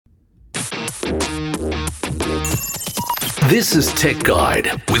This is Tech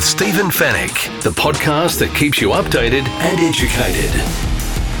Guide with Stephen Fennick, the podcast that keeps you updated and educated.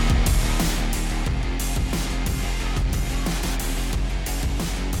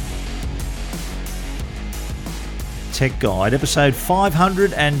 Tech Guide, episode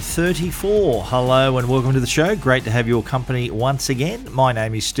 534. Hello and welcome to the show. Great to have your company once again. My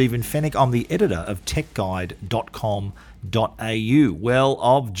name is Stephen Fennick. I'm the editor of techguide.com.au. Well,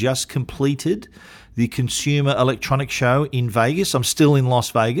 I've just completed the Consumer Electronics Show in Vegas. I'm still in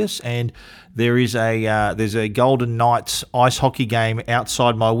Las Vegas, and there's a Golden Knights ice hockey game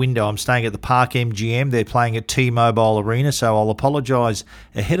outside my window. I'm staying at the Park MGM. They're playing at T-Mobile Arena, so I'll apologise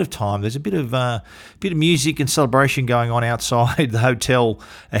ahead of time. There's a bit of music and celebration going on outside the hotel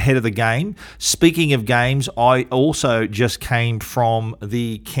ahead of the game. Speaking of games, I also just came from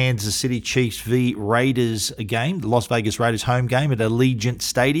the Kansas City Chiefs v Raiders game, the Las Vegas Raiders home game at Allegiant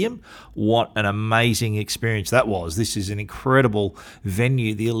Stadium. What an amazing experience that was. This is an incredible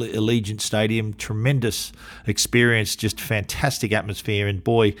venue, the Allegiant Stadium. Tremendous experience, just fantastic atmosphere, and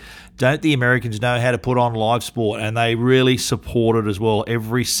boy, don't the Americans know how to put on live sport, and they really support it as well.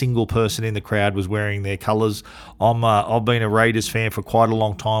 Every single person in the crowd was wearing their colours. I've been a Raiders fan for quite a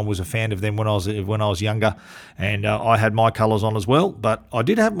long time, was a fan of them when I was younger, and I had my colours on as well, but I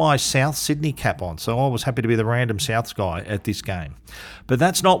did have my South Sydney cap on, so I was happy to be the random Souths guy at this game. But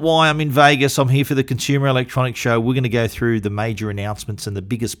that's not why I'm in Vegas. I'm here for the Consumer Electronics Show. We're going to go through the major announcements and the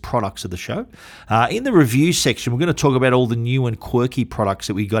biggest products of the show. In the review section, we're going to talk about all the new and quirky products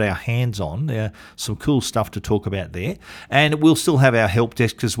that we got our hands on. Some cool stuff to talk about there. And we'll still have our help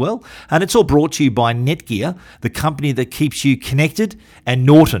desk as well. And it's all brought to you by Netgear, the company that keeps you connected, and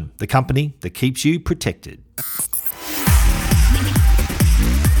Norton, the company that keeps you protected.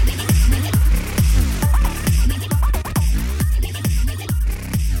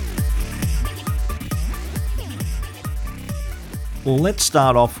 Well, let's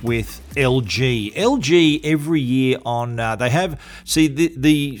start off with LG. LG every year on they have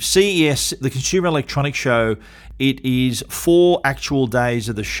the CES, the Consumer Electronics Show. It is 4 actual days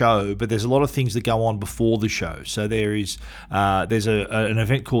of the show, but there's a lot of things that go on before the show. So there's an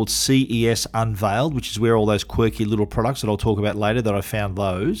event called CES Unveiled, which is where all those quirky little products that I'll talk about later that I found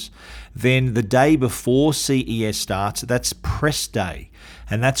those. Then the day before CES starts, that's Press Day.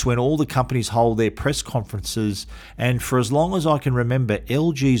 And that's when all the companies hold their press conferences. And for as long as I can remember,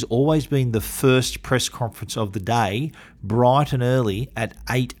 LG's always been the first press conference of the day, bright and early at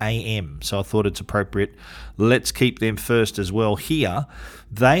 8 a.m. So I thought it's appropriate. Let's keep them first as well here.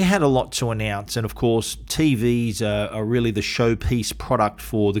 They had a lot to announce, and of course, TVs are really the showpiece product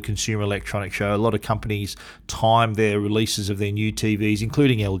for the Consumer Electronics Show. A lot of companies time their releases of their new TVs,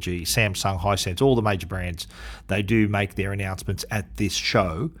 including LG, Samsung, Hisense, all the major brands. They do make their announcements at this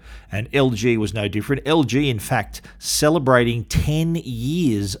show, and LG was no different. LG, in fact, celebrating 10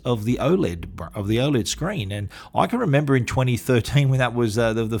 years of the OLED screen, and I can remember in 2013 when that was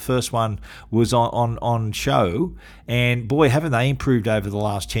the first one was on show, and boy, haven't they improved over the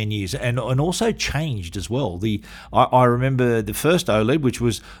last 10 years, and also changed as well. I remember the first OLED, which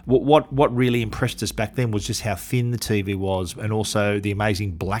was what really impressed us back then was just how thin the TV was, and also the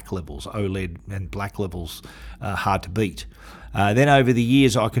amazing black levels. OLED and black levels hard to beat. Then over the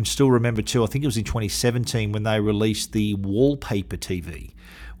years, I can still remember too, I think it was in 2017 when they released the wallpaper TV.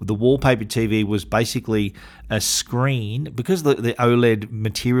 The wallpaper TV was basically a screen, because the OLED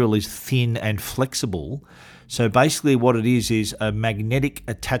material is thin and flexible. So basically what it is a magnetic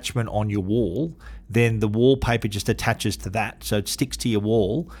attachment on your wall. Then the wallpaper just attaches to that. So it sticks to your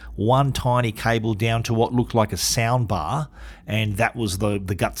wall, one tiny cable down to what looked like a sound bar. And that was the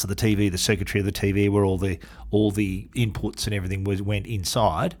guts of the TV, the circuitry of the TV, where all the inputs and everything went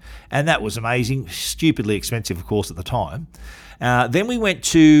inside. And that was amazing, stupidly expensive, of course, at the time. Then we went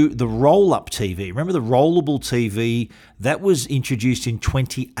to the roll-up TV. Remember the rollable TV? That was introduced in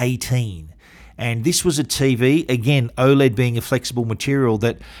 2018. And this was a TV, again, OLED being a flexible material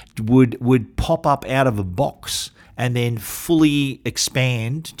that would pop up out of a box and then fully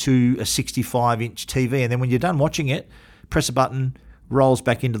expand to a 65-inch TV. And then when you're done watching it, press a button, rolls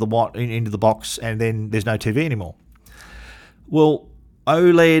back into the box, and then there's no TV anymore. Well,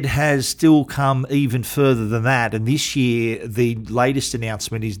 OLED has still come even further than that, and this year the latest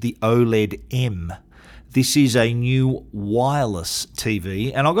announcement is the OLED M. This is a new wireless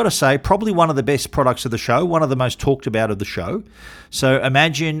TV, and I've got to say, probably one of the best products of the show, one of the most talked about of the show. So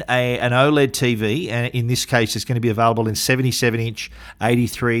imagine an OLED TV, and in this case, it's going to be available in 77-inch,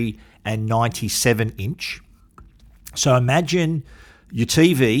 83, and 97-inch. So imagine your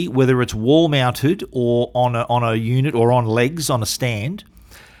TV, whether it's wall-mounted or on a unit or on legs on a stand,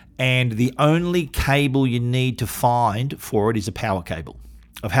 and the only cable you need to find for it is a power cable.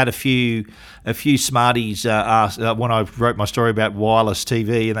 I've had a few smarties ask when I wrote my story about wireless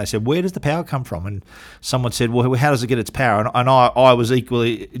TV, and they said, "Where does the power come from?" And someone said, "Well, how does it get its power?" And I was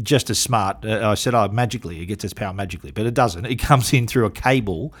equally just as smart. I said, "Oh, magically, it gets its power magically," but it doesn't. It comes in through a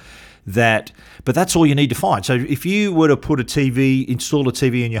cable. But that's all you need to find. So if you were to install a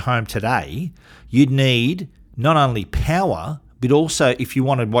TV in your home today, you'd need not only power, but also if you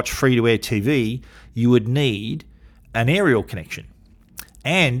want to watch free-to-air TV, you would need an aerial connection.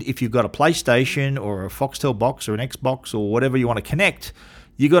 And if you've got a PlayStation or a Foxtel box or an Xbox or whatever you want to connect,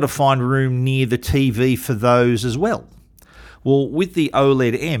 you've got to find room near the TV for those as well. Well, with the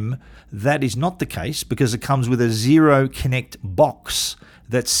OLED M, that is not the case because it comes with a Zero Connect box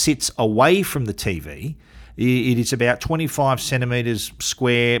that sits away from the TV. It is about 25 centimetres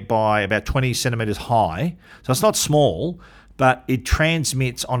square by about 20 centimetres high. So it's not small, but it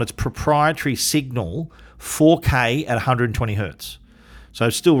transmits on its proprietary signal 4K at 120 hertz. So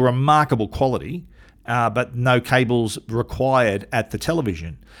it's still remarkable quality, but no cables required at the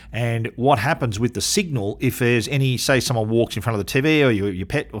television. And what happens with the signal, if there's say someone walks in front of the TV or your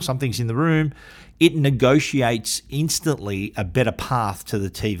pet or something's in the room, it negotiates instantly a better path to the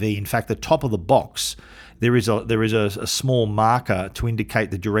TV. In fact, the top of the box, there is a small marker to indicate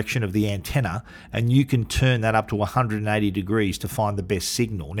the direction of the antenna, and you can turn that up to 180 degrees to find the best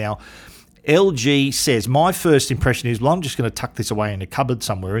signal. Now, LG says, my first impression is, well, I'm just going to tuck this away in a cupboard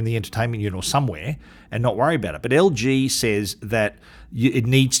somewhere in the entertainment unit or somewhere and not worry about it. But LG says that it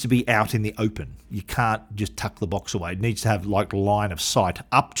needs to be out in the open. You can't just tuck the box away. It needs to have like line of sight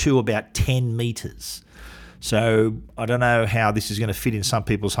up to about 10 meters. So I don't know how this is going to fit in some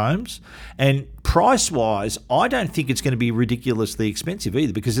people's homes. And price-wise, I don't think it's going to be ridiculously expensive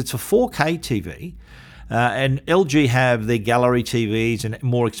either because it's a 4K TV. And LG have their gallery TVs and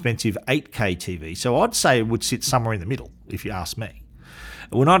more expensive 8K TVs. So I'd say it would sit somewhere in the middle, if you ask me.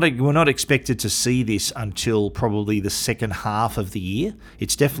 We're not expected to see this until probably the second half of the year.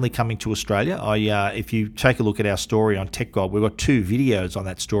 It's definitely coming to Australia. If you take a look at our story on Tech Guide, we've got 2 videos on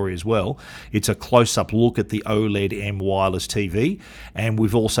that story as well. It's a close-up look at the OLED M wireless TV, and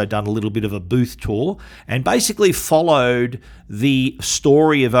we've also done a little bit of a booth tour and basically followed the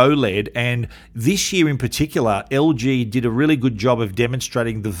story of OLED. And this year in particular, LG did a really good job of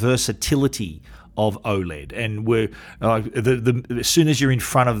demonstrating the versatility of OLED, and as soon as you're in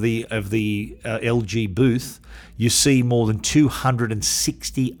front of the LG booth, you see more than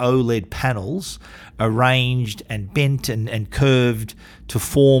 260 OLED panels arranged and bent and curved to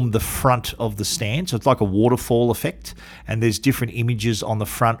form the front of the stand. So it's like a waterfall effect, and there's different images on the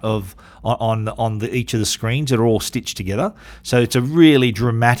front of each of the screens that are all stitched together. So it's a really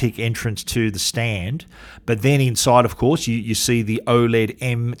dramatic entrance to the stand. But then inside, of course, you see the OLED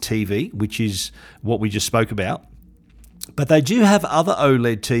M TV, which is what we just spoke about. But they do have other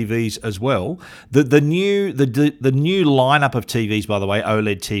OLED TVs as well. The new lineup of TVs, by the way,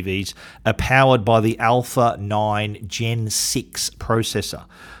 OLED TVs, are powered by the Alpha 9 Gen 6 processor.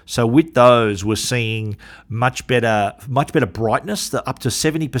 So with those, we're seeing much better brightness, up to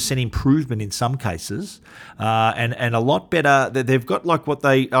 70% improvement in some cases, and a lot better. They've got like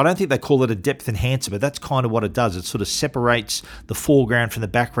I don't think they call it a depth enhancer, but that's kind of what it does. It sort of separates the foreground from the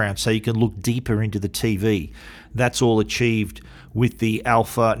background so you can look deeper into the TV. That's all achieved with the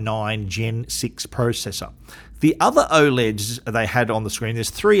Alpha 9 Gen 6 processor. The other OLEDs they had on the screen, there's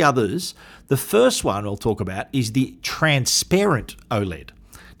 3 others. The first one I'll talk about is the transparent OLED.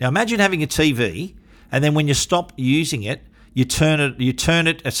 Now imagine having a TV, and then when you stop using it, you turn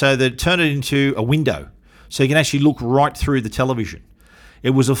it so that turn it into a window, so you can actually look right through the television.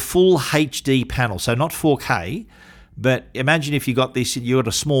 It was a full HD panel, so not 4K. But imagine if you got this, you're got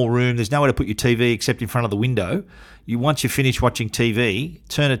a small room, there's nowhere to put your TV except in front of the window. Once you finish watching TV,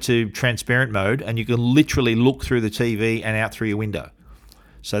 turn it to transparent mode, and you can literally look through the TV and out through your window.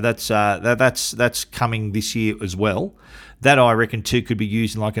 So that's coming this year as well. That, I reckon, too, could be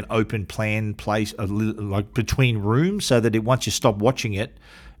used in like an open plan place, like between rooms, so that once you stop watching it,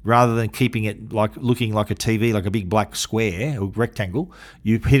 rather than keeping it like looking like a TV, like a big black square or rectangle,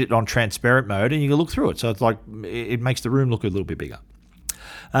 you hit it on transparent mode and you can look through it. So it's like it makes the room look a little bit bigger.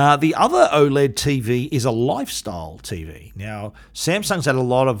 The other OLED TV is a lifestyle TV. Now, Samsung's had a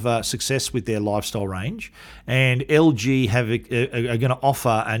lot of success with their lifestyle range, and LG are going to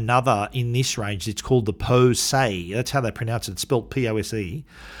offer another in this range. It's called the Pose. That's how they pronounce it. It's spelled P-O-S-E.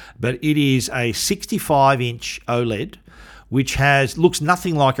 But it is a 65-inch OLED, which looks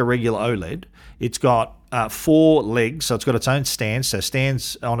nothing like a regular OLED. It's got 4 legs, so it's got its own stand, so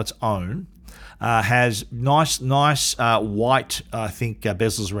stands on its own. has nice white, I think,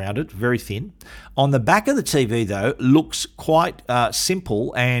 bezels around it, very thin. On the back of the TV, though, looks quite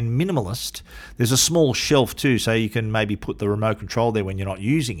simple and minimalist. There's a small shelf too, so you can maybe put the remote control there when you're not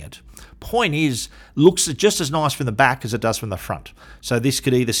using it. Point is, looks just as nice from the back as it does from the front. So this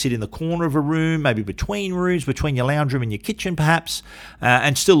could either sit in the corner of a room, maybe between rooms, between your lounge room and your kitchen perhaps,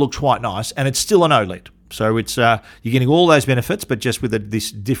 and still looks quite nice, and it's still an OLED. So it's you're getting all those benefits, but just with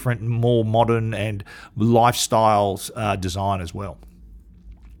this different, more modern and lifestyle design as well.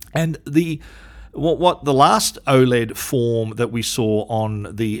 And the last OLED form that we saw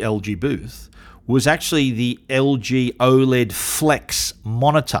on the LG booth was actually the LG OLED Flex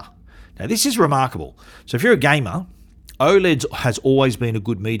monitor. Now, this is remarkable. So if you're a gamer, OLED has always been a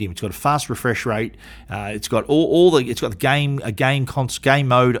good medium. It's got a fast refresh rate. It's got it's got the game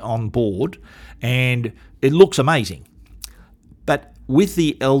mode on board, and it looks amazing. But with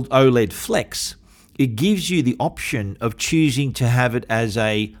the OLED Flex, it gives you the option of choosing to have it as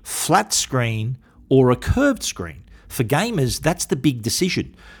a flat screen or a curved screen. For gamers, that's the big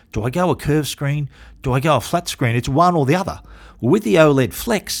decision. Do I go a curved screen? Do I go a flat screen? It's one or the other. With the OLED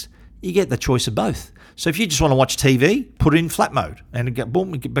Flex, you get the choice of both. So if you just want to watch TV, put it in flat mode, and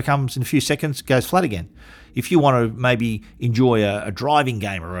it becomes, in a few seconds, it goes flat again. If you want to maybe enjoy a driving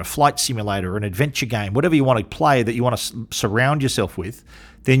game or a flight simulator or an adventure game, whatever you want to play that you want to surround yourself with,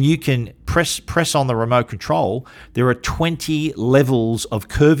 then you can press on the remote control. There are 20 levels of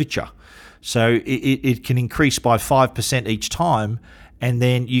curvature. So it can increase by 5% each time, and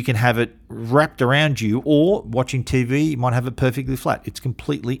then you can have it wrapped around you, or watching TV, you might have it perfectly flat. It's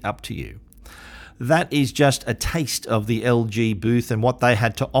completely up to you. That is just a taste of the LG booth and what they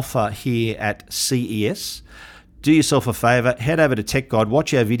had to offer here at CES. Do yourself a favor, head over to Tech Guide,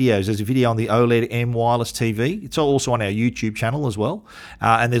 watch our videos. There's a video on the OLED M wireless TV. It's also on our YouTube channel as well.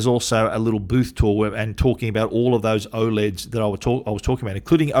 And there's also a little booth tour and talking about all of those OLEDs that I was talking about,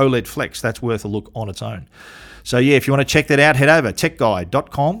 including OLED Flex. That's worth a look on its own. So yeah, if you want to check that out, head over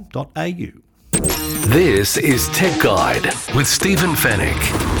techguide.com.au. This is Tech Guide with Stephen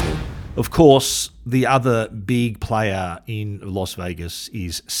Fennick. Of course, the other big player in Las Vegas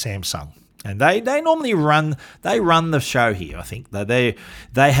is Samsung. And they normally run the show here, I think. They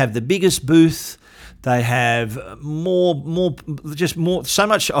have the biggest booth. They have so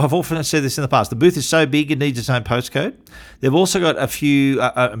much. I've often said this in the past. The booth is so big it needs its own postcode. They've also got a few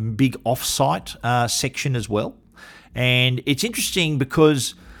a big off-site section as well. And it's interesting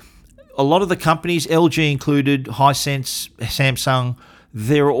because a lot of the companies, LG included, Hisense, Samsung,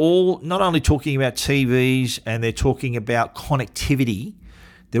 they're all not only talking about TVs and they're talking about connectivity,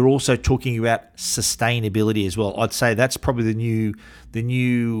 they're also talking about sustainability as well. I'd say that's probably the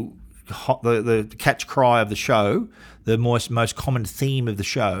catch cry of the show. The most common theme of the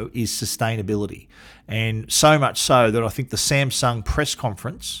show is sustainability. And so much so that I think the Samsung press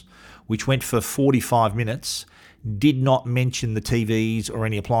conference, which went for 45 minutes, did not mention the TVs or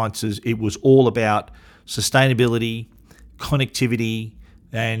any appliances. It was all about sustainability, connectivity,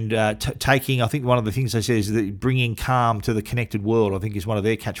 and taking, I think one of the things they said is that bringing calm to the connected world, I think is one of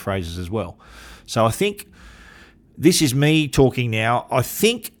their catchphrases as well. So I think this is me talking now. I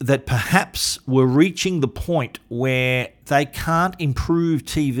think that perhaps we're reaching the point where they can't improve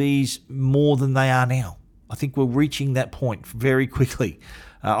TVs more than they are now. I think we're reaching that point very quickly.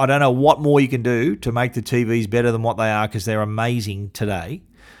 I don't know what more you can do to make the TVs better than what they are because they're amazing today.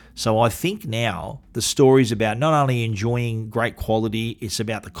 So I think now the story's about not only enjoying great quality, it's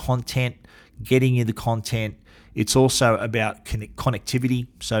about the content, getting you the content. It's also about connectivity,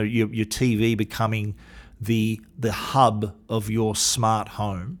 so your TV becoming the hub of your smart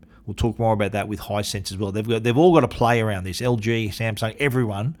home. We'll talk more about that with Hisense as well. They've all got a play around this. LG, Samsung,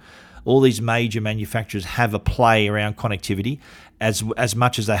 everyone, all these major manufacturers have a play around connectivity as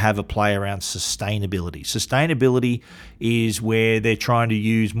much as they have a play around sustainability. Sustainability is where they're trying to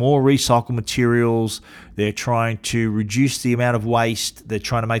use more recycled materials. They're trying to reduce the amount of waste. They're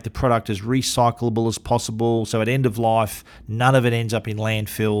trying to make the product as recyclable as possible. So at end of life, none of it ends up in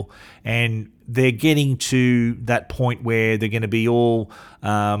landfill. And they're getting to that point where they're going to be all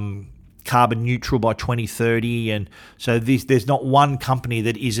carbon neutral by 2030, and so there's not one company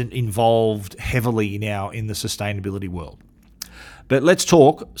that isn't involved heavily now in the sustainability world. But let's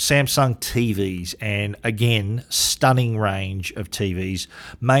talk Samsung TVs, and again, stunning range of TVs.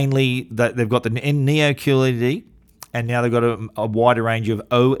 Mainly that they've got the Neo QLED, and now they've got a wider range of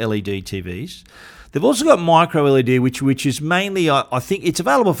OLED TVs. They've also got micro LED, which is mainly, I think it's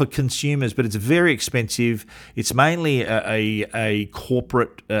available for consumers, but it's very expensive. It's mainly a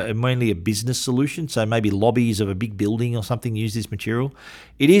corporate, mainly a business solution. So maybe lobbies of a big building or something use this material.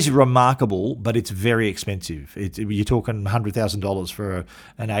 It is remarkable, but it's very expensive. You're talking $100,000 for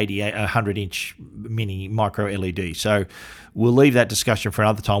an 100-inch mini micro LED. So we'll leave that discussion for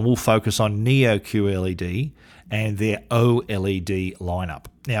another time. We'll focus on Neo QLED and their OLED lineup.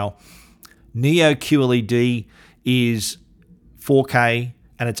 Now, Neo QLED is 4K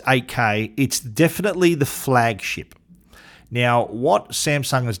and it's 8K. It's definitely the flagship. Now, what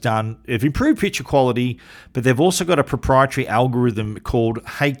Samsung has done, they've improved picture quality, but they've also got a proprietary algorithm called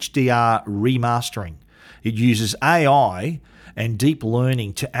HDR remastering. It uses AI and deep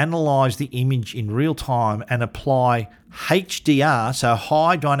learning to analyze the image in real time and apply HDR, so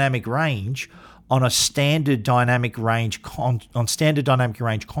high dynamic range, on a standard dynamic range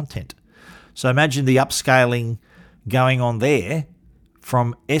content. So imagine the upscaling going on there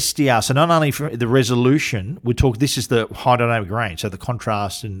from SDR. So not only for the resolution, this is the high dynamic range, so the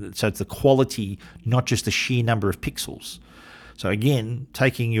contrast, and so it's the quality, not just the sheer number of pixels. So again,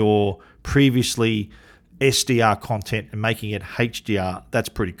 taking your previously SDR content and making it HDR, that's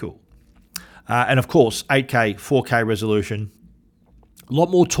pretty cool. And of course, 8K, 4K resolution. A lot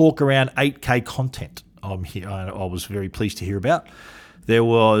more talk around 8K content. I was very pleased to hear about.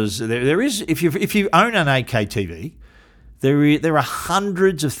 There is if you own an 8K TV, there are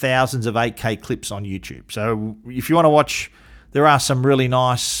hundreds of thousands of 8K clips on YouTube. So if you want to watch, there are some really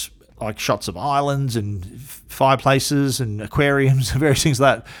nice like shots of islands and fireplaces and aquariums and various things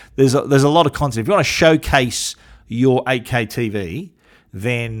like that. There's a lot of content. If you want to showcase your 8K TV,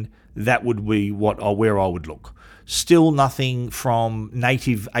 then that would be where I would look. Still nothing from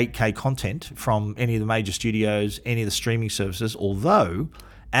native 8K content from any of the major studios, any of the streaming services, although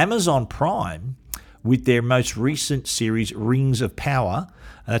Amazon Prime, with their most recent series, Rings of Power,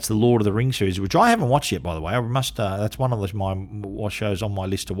 and that's the Lord of the Rings series, which I haven't watched yet, by the way. That's one of my shows on my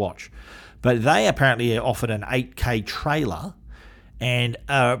list to watch. But they apparently offered an 8K trailer and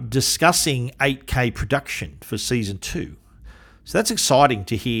are discussing 8K production for season 2. So that's exciting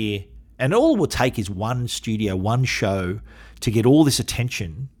to hear. And all it would take is one studio, one show to get all this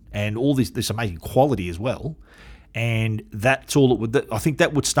attention and all this amazing quality as well. And that's all it would. I think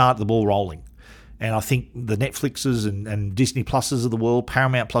that would start the ball rolling. And I think the Netflixes and Disney Pluses of the world,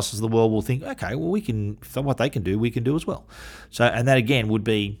 Paramount Pluses of the world will think, okay, well, what they can do, we can do as well. So, and that again would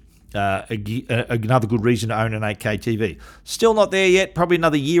be another good reason to own an 8K TV. Still not there yet. Probably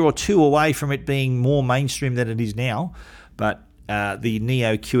another year or two away from it being more mainstream than it is now. But the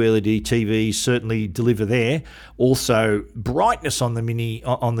Neo QLED TVs certainly deliver there. Also, brightness on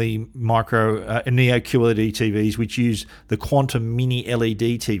the micro Neo QLED TVs, which use the quantum mini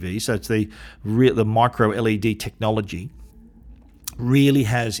LED TV. So it's the micro LED technology. Really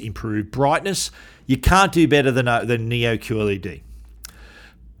has improved brightness. You can't do better than Neo QLED.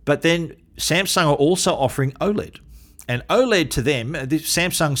 But then Samsung are also offering OLED. And OLED to them,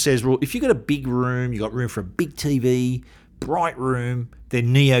 Samsung says, well, if you've got a big room, you've got room for a big TV, bright room,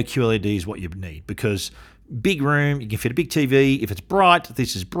 then Neo QLED is what you need, because big room, you can fit a big TV. If it's bright,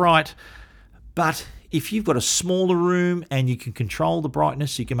 this is bright. But if you've got a smaller room and you can control the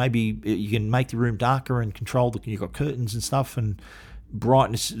brightness, you can make the room darker and control you've got curtains and stuff, and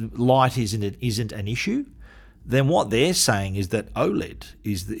brightness, light isn't an issue. Then what they're saying is that OLED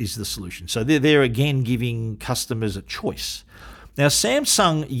is the solution. So they're again giving customers a choice. Now,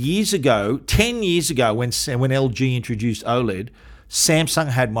 Samsung 10 years ago, when LG introduced OLED, Samsung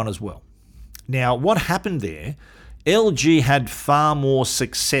had one as well. Now, what happened there, LG had far more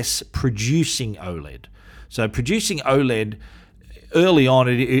success producing OLED. So producing OLED, early on,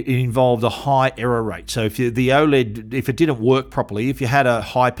 it involved a high error rate. So if the OLED, if it didn't work properly, if you had a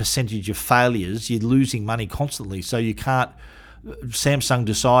high percentage of failures, you're losing money constantly. So Samsung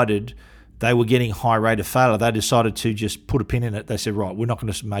decided they were getting high rate of failure. They decided to just put a pin in it. They said, right, we're not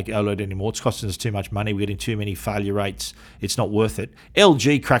going to make OLED anymore. It's costing us too much money. We're getting too many failure rates. It's not worth it.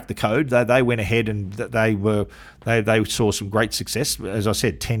 LG cracked the code. They went ahead and they saw some great success. As I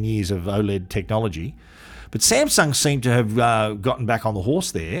said, 10 years of OLED technology. But Samsung seemed to have gotten back on the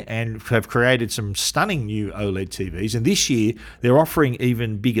horse there and have created some stunning new OLED TVs. And this year, they're offering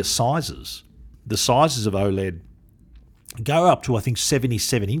even bigger sizes. The sizes of OLED go up to, I think,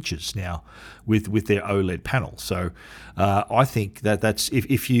 77 inches now with their OLED panel. So I think that's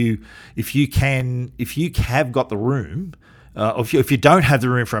if you have got the room, if you don't have the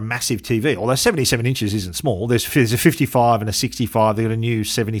room for a massive TV, although 77 inches isn't small, there's a 55 and a 65. They've got a new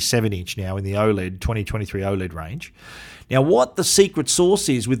 77 inch now in the OLED 2023 OLED range. Now, what the secret sauce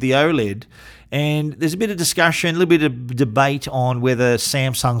is with the OLED, and there's a bit of discussion, a little bit of debate on whether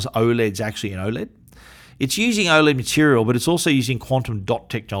Samsung's OLED's actually an OLED. It's using OLED material, but it's also using quantum dot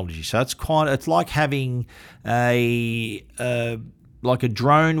technology. So it's like having a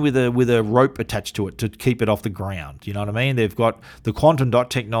drone with a rope attached to it to keep it off the ground. You know what I mean? They've got the quantum dot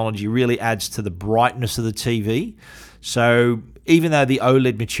technology really adds to the brightness of the TV. So even though the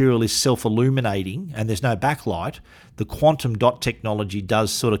OLED material is self-illuminating and there's no backlight, the quantum dot technology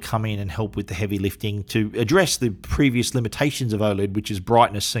does sort of come in and help with the heavy lifting to address the previous limitations of OLED, which is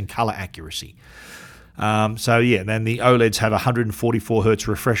brightness and color accuracy. Then the OLEDs have 144 hertz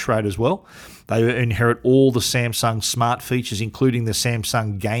refresh rate as well. They inherit all the Samsung smart features, including the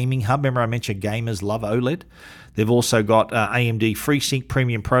Samsung Gaming Hub. Remember I mentioned gamers love OLED. They've also got AMD FreeSync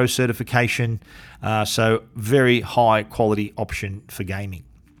Premium Pro certification, so very high quality option for gaming.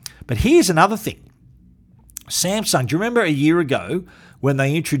 But here's another thing. Samsung, do you remember a year ago when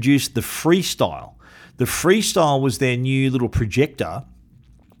they introduced the Freestyle? The Freestyle was their new little projector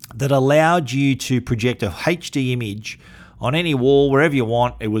that allowed you to project a HD image on any wall, wherever you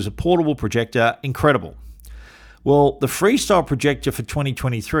want. It was a portable projector, incredible. Well, the Freestyle projector for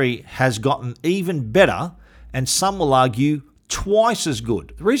 2023 has gotten even better, and some will argue twice as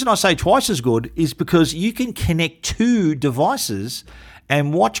good. The reason I say twice as good is because you can connect two devices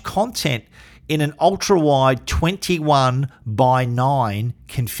and watch content in an ultra-wide 21:9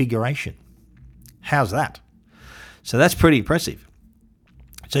 configuration. How's that? So that's pretty impressive.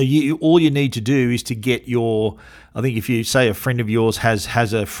 So all you need to do is to get I think if you say a friend of yours has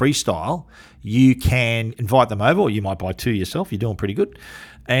a Freestyle, you can invite them over, or you might buy two yourself. You're doing pretty good.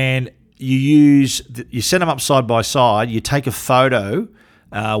 And you set them up side by side. You take a photo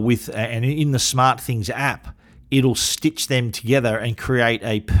and in the SmartThings app, it'll stitch them together and create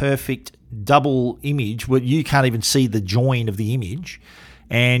a perfect double image where you can't even see the join of the image,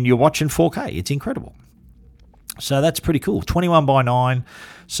 and you're watching 4K. It's incredible. So that's pretty cool. 21:9.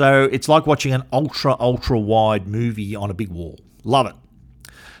 So it's like watching an ultra wide movie on a big wall. Love it.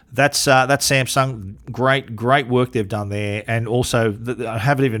 That's Samsung. Great work they've done there. And also, I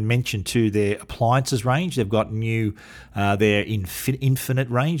haven't even mentioned too their appliances range. They've got new their Infinite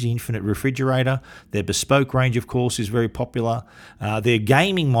range, the Infinite refrigerator. Their Bespoke range, of course, is very popular. Their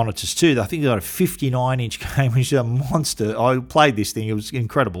gaming monitors too. I think they've got a 59-inch game, which is a monster. I played this thing. It was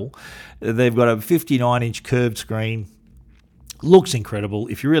incredible. They've got a 59-inch curved screen. Looks incredible.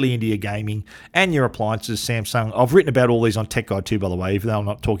 If you're really into your gaming and your appliances, Samsung. I've written about all these on Tech Guide too, by the way, even though I'm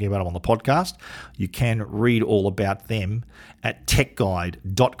not talking about them on the podcast. You can read all about them at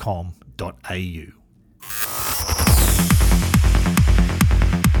techguide.com.au.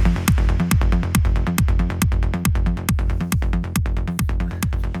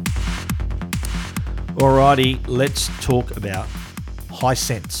 Alrighty, let's talk about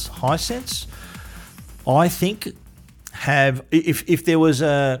Hisense. Hisense, I think, if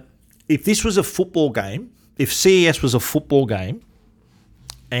this was a football game, if CES was a football game,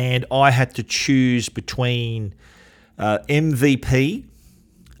 and I had to choose between MVP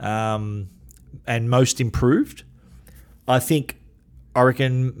and most improved, I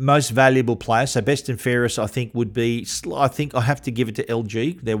reckon most valuable player, so best and fairest, I think I have to give it to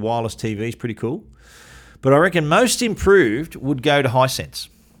LG. Their wireless TV is pretty cool. But I reckon most improved would go to Hisense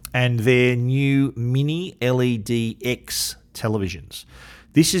and their new Mini LED X televisions.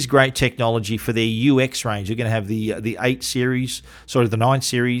 This is great technology for their UX range. They're going to have the 9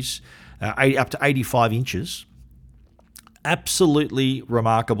 series, up to 85 inches. Absolutely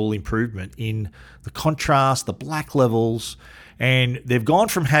remarkable improvement in the contrast, the black levels, and they've gone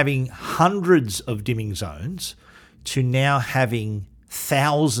from having hundreds of dimming zones to now having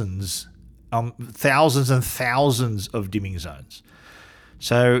thousands and thousands of dimming zones.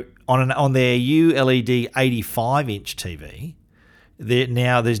 So on their ULED 85-inch TV,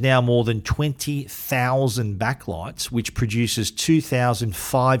 there's now more than 20,000 backlights, which produces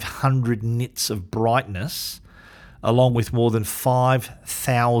 2,500 nits of brightness, along with more than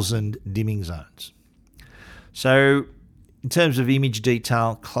 5,000 dimming zones. So in terms of image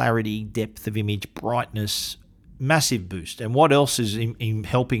detail, clarity, depth of image, brightness, massive boost. And what else is in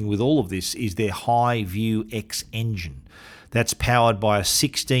helping with all of this is their HiView X engine. That's powered by a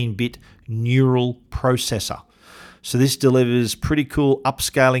 16-bit neural processor. So this delivers pretty cool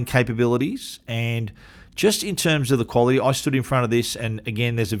upscaling capabilities. And just in terms of the quality, I stood in front of this, and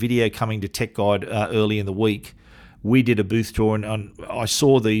again, there's a video coming to Tech Guide early in the week. We did a booth tour, and I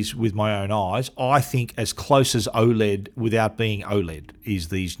saw these with my own eyes. I think as close as OLED without being OLED is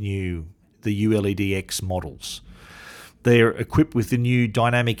the ULED X models. They're equipped with the new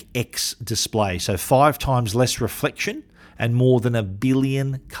Dynamic X display, so 5 times less reflection and more than 1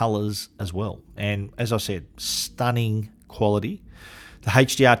 billion colors as well. And as I said, stunning quality. The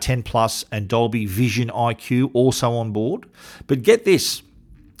HDR10 Plus and Dolby Vision IQ also on board. But get this,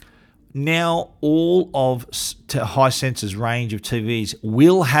 now all of Hisense's range of TVs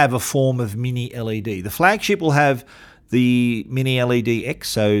will have a form of mini LED. The flagship will have the mini LED X,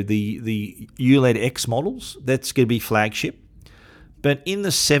 so the ULED X models. That's going to be flagship. But in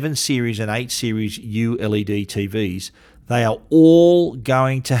the 7 Series and 8 Series ULED TVs, they are all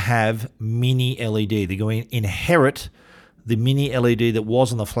going to have mini LED. They're going to inherit the mini LED that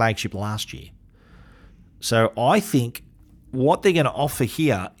was on the flagship last year. So I think what they're going to offer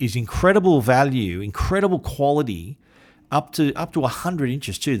here is incredible value, incredible quality, up to 100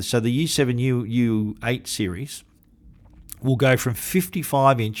 inches too. So the U7, U8 series will go from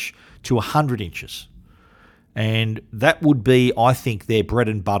 55 inch to 100 inches. And that would be, I think, their bread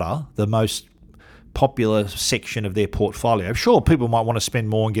and butter, the most popular section of their portfolio. Sure, people might want to spend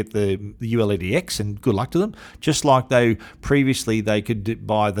more and get the ULED X, and good luck to them. Just like they could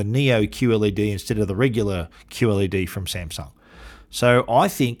buy the Neo QLED instead of the regular QLED from Samsung. So I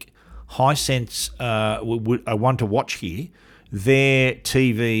think Hisense are one to watch here. Their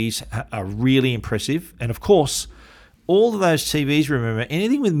TVs are really impressive, and of course, all of those TVs, remember,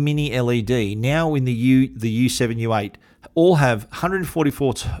 anything with mini LED now in the U7, U8, all have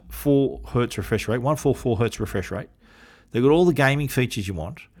 144 Hz refresh rate, 144 Hz refresh rate. They've got all the gaming features you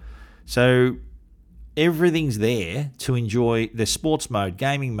want. So everything's there to enjoy their sports mode,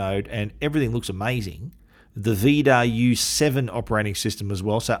 gaming mode, and everything looks amazing. The VIDAA U7 operating system as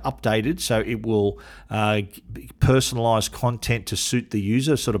well, so updated, so it will personalize content to suit the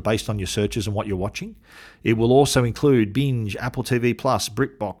user, sort of based on your searches and what you're watching. It will also include Binge, Apple TV Plus,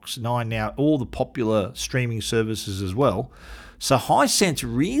 BritBox, 9Now, all the popular streaming services as well. So Hisense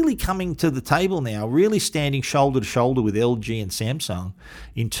really coming to the table now, really standing shoulder to shoulder with LG and Samsung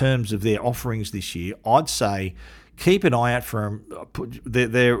in terms of their offerings this year. I'd say keep an eye out for them.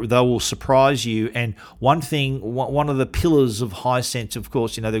 They will surprise you. And one of the pillars of Hisense, of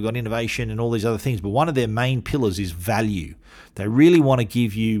course, they've got innovation and all these other things, but one of their main pillars is value. They really want to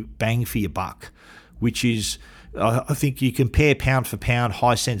give you bang for your buck, which is, I think you compare pound for pound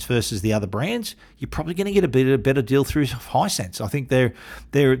Hisense versus the other brands, you're probably going to get a better deal through Hisense. I think they're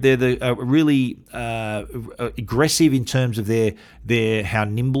really aggressive in terms of their how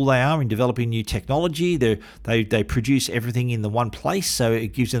nimble they are in developing new technology. They produce everything in the one place, so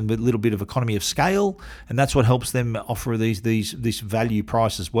it gives them a little bit of economy of scale, and that's what helps them offer this value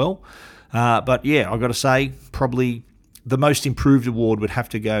price as well. But yeah, I've got to say, probably the most improved award would have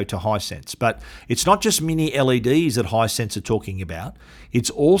to go to Hisense. But it's not just mini LEDs that Hisense are talking about. It's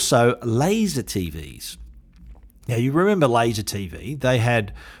also laser TVs. Now, you remember laser TV. They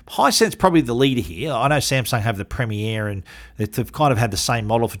had Hisense, probably the leader here. I know Samsung have the Premiere, and they've kind of had the same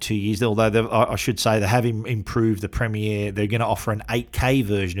model for 2 years, although I should say they have improved the Premiere. They're going to offer an 8K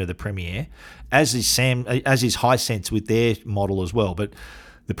version of the Premiere, as is Hisense with their model as well. But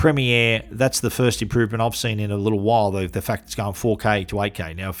the Premiere, that's the first improvement I've seen in a little while, the fact it's going 4K to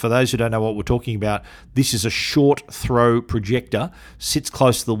 8K. Now, for those who don't know what we're talking about, this is a short throw projector, sits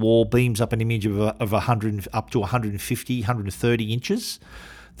close to the wall, beams up an image of 100 up to 150, 130 inches.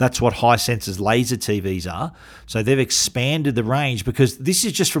 That's what Hisense's laser TVs are. So they've expanded the range because this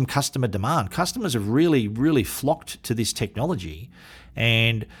is just from customer demand. Customers have really, really flocked to this technology.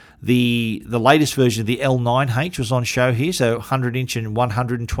 And the latest version of the L9H was on show here, so 100-inch and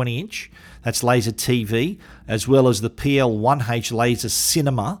 120-inch. That's laser TV, as well as the PL1H laser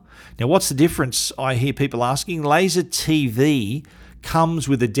cinema. Now, what's the difference? I hear people asking. Laser TV comes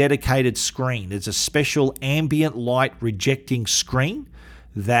with a dedicated screen. There's a special ambient light rejecting screen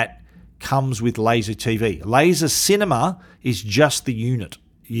that comes with laser TV. Laser cinema is just the unit.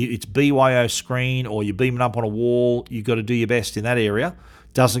 It's BYO screen, or you're beaming up on a wall. You've got to do your best in that area.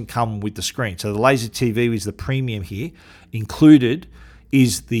 Doesn't come with the screen. So the laser TV is the premium here. Included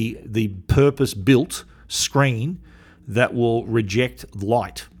is the purpose-built screen that will reject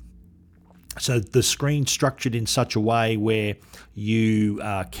light. So the screen structured in such a way where you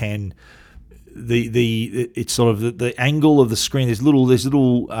can it's sort of the angle of the screen. There's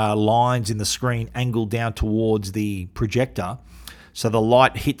little lines in the screen angled down towards the projector. So the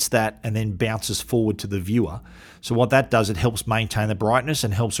light hits that and then bounces forward to the viewer. So what that does, it helps maintain the brightness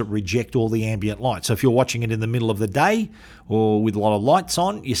and helps it reject all the ambient light. So if you're watching it in the middle of the day or with a lot of lights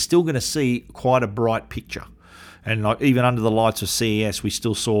on, you're still going to see quite a bright picture. And even under the lights of CES, we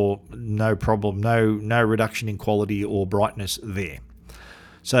still saw no problem, no reduction in quality or brightness there.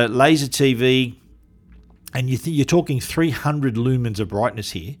 So laser TV, and you're talking 300 lumens of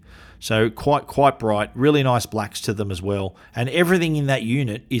brightness here. So quite bright, really nice blacks to them as well. And everything in that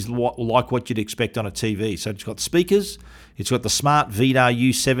unit is like what you'd expect on a TV. So it's got speakers, it's got the smart VIDAR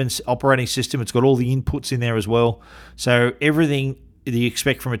U7 operating system, it's got all the inputs in there as well. So everything that you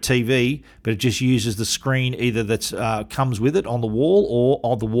expect from a TV, but it just uses the screen either that comes with it on the wall or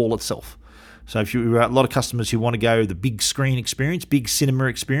on the wall itself. So if you're a lot of customers who want to go the big screen experience, big cinema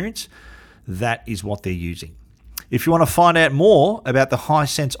experience, that is what they're using. If you want to find out more about the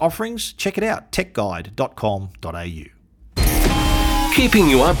Hisense offerings, check it out, techguide.com.au. Keeping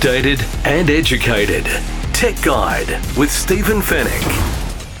you updated and educated. Tech Guide with Stephen Fennick.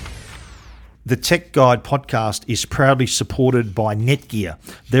 The Tech Guide podcast is proudly supported by Netgear.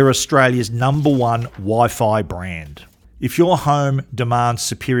 They're Australia's #1 Wi-Fi brand. If your home demands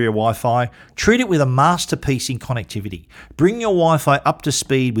superior Wi-Fi, treat it with a masterpiece in connectivity. Bring your Wi-Fi up to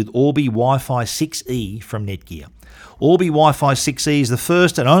speed with Orbi Wi-Fi 6E from Netgear. Orbi Wi-Fi 6E is the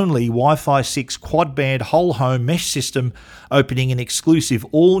first and only Wi-Fi 6 quad-band whole-home mesh system, opening an exclusive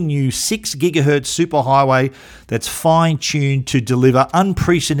all-new 6 GHz superhighway that's fine-tuned to deliver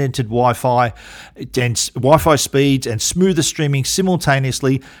unprecedented Wi-Fi speeds and smoother streaming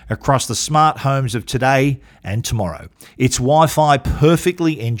simultaneously across the smart homes of today and tomorrow. It's Wi-Fi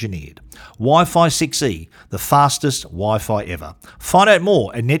perfectly engineered. Wi-Fi 6E, the fastest Wi-Fi ever. Find out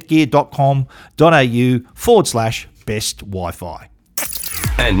more at netgear.com.au/best Wi-Fi.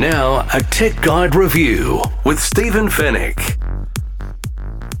 And now, a Tech Guide review with Stephen Fennick.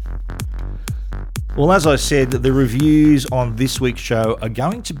 Well, as I said, the reviews on this week's show are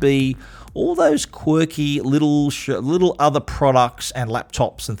going to be all those quirky little other products and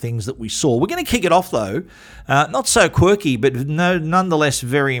laptops and things that we saw. We're going to kick it off, though, not so quirky, but nonetheless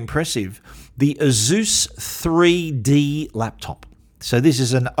very impressive, the Asus 3D laptop. So this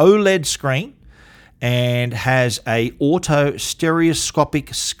is an OLED screen and has a auto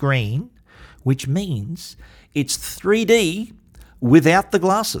stereoscopic screen, which means it's 3D without the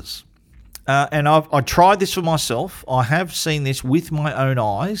glasses. And I tried this for myself. I have seen this with my own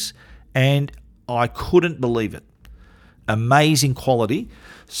eyes, and I couldn't believe it. Amazing quality.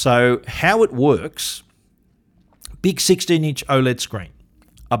 So how it works, big 16-inch OLED screen.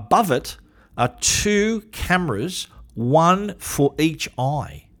 Above it are 2 cameras, one for each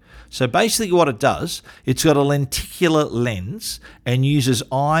eye. So basically what it does, it's got a lenticular lens and uses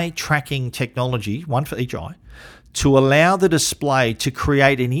eye tracking technology, one for each eye, to allow the display to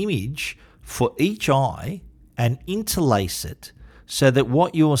create an image for each eye and interlace it so that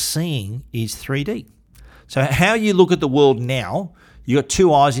what you're seeing is 3D. So how you look at the world now, you got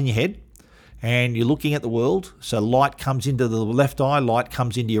 2 eyes in your head and you're looking at the world. So light comes into the left eye, light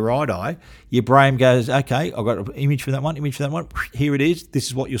comes into your right eye. Your brain goes, okay, I've got an image for that one, image for that one. Here it is. This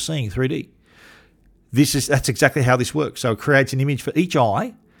is what you're seeing, 3D. That's exactly how this works. So it creates an image for each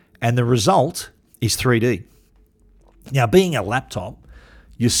eye and the result is 3D. Now, being a laptop,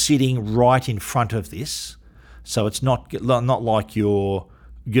 you're sitting right in front of this. So it's not like you're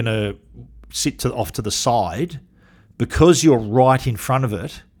going to sit off to the side. Because you're right in front of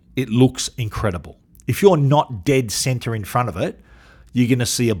it, it looks incredible. If you're not dead center in front of it, you're going to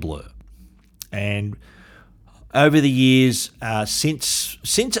see a blur. And over the years, since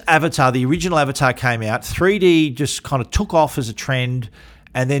Avatar, the original Avatar came out, 3D just kind of took off as a trend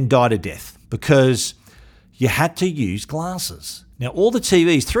and then died a death because you had to use glasses. Now, all the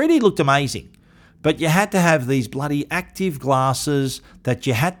TVs, 3D looked amazing, but you had to have these bloody active glasses that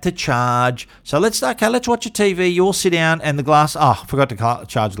you had to charge. So let's watch a TV. You all sit down and the glass, forgot to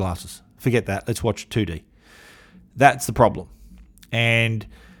charge glasses. Forget that. Let's watch 2D. That's the problem. And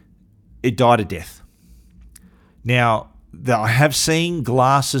it died a death. Now, I have seen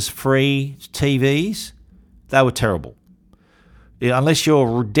glasses-free TVs. They were terrible. Unless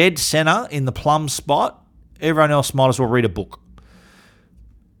you're dead center in the plumb spot, everyone else might as well read a book.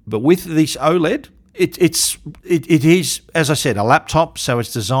 But with this OLED, it is, as I said, a laptop, so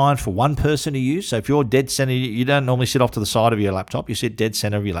it's designed for one person to use. So if you're dead center, you don't normally sit off to the side of your laptop. You sit dead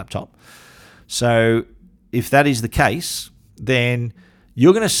center of your laptop. So if that is the case, then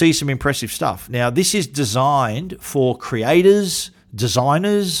you're going to see some impressive stuff. Now, this is designed for creators,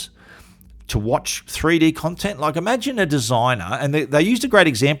 designers, to watch 3D content. Like imagine a designer, and they used a great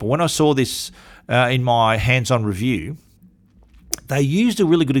example. When I saw this in my hands-on review, they used a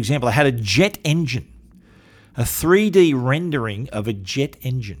really good example. They had a jet engine, a 3D rendering of a jet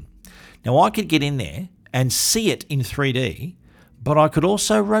engine. Now, I could get in there and see it in 3D, but I could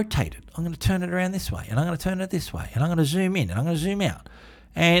also rotate it. I'm going to turn it around this way, and I'm going to turn it this way, and I'm going to zoom in, and I'm going to zoom out.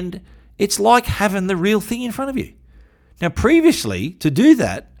 And it's like having the real thing in front of you. Now, previously, to do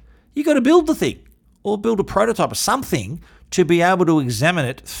that, you got to build the thing, or build a prototype or something to be able to examine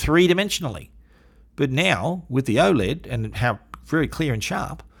it three-dimensionally. But now, with the OLED and how very clear and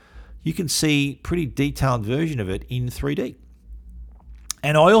sharp, you can see pretty detailed version of it in 3D.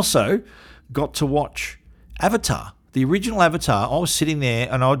 And I also got to watch Avatar, the original Avatar. I was sitting there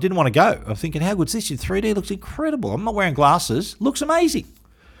and I didn't want to go. I'm thinking, how good's this? In 3D, looks incredible. I'm not wearing glasses. Looks amazing.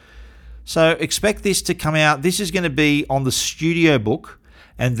 So expect this to come out. This is going to be on the Studio Book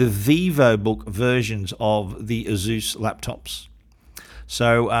and the VivoBook versions of the Asus laptops.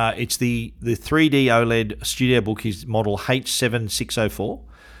 So it's the 3D OLED Studio Book is model H7604.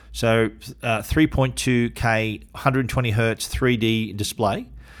 So 3.2K, 120 Hertz 3D display,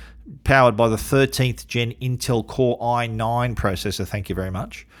 powered by the 13th gen Intel Core i9 processor. Thank you very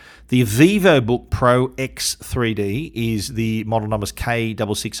much. The VivoBook Pro X 3D is the model numbers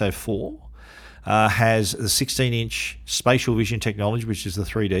K6604. Has the 16-inch spatial vision technology, which is the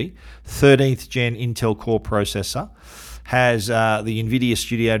 3D, 13th gen Intel Core processor, has the NVIDIA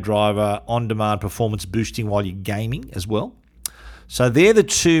Studio Driver on-demand performance boosting while you're gaming as well. So they're the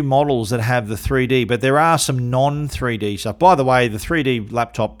two models that have the 3D, but there are some non-3D stuff. By the way, the 3D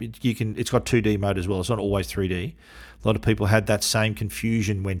laptop, it's got 2D mode as well. It's not always 3D. A lot of people had that same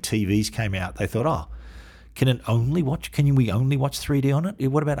confusion when TVs came out. They thought, can we only watch 3D on it?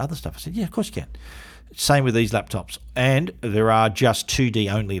 What about other stuff? I said, yeah, of course you can. Same with these laptops. And there are just 2D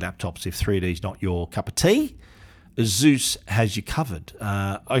only laptops if 3D is not your cup of tea. Asus has you covered.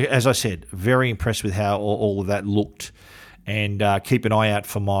 As I said, very impressed with how all of that looked. And keep an eye out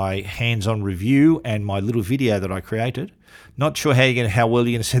for my hands-on review and my little video that I created. Not sure how well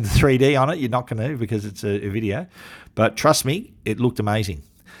you're going to send the 3D on it. You're not going to because it's a video. But trust me, it looked amazing.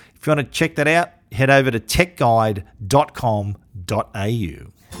 If you want to check that out, head over to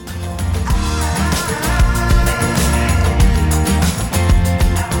techguide.com.au.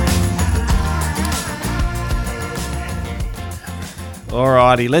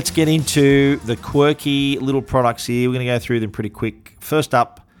 Alrighty, let's get into the quirky little products here. We're going to go through them pretty quick. First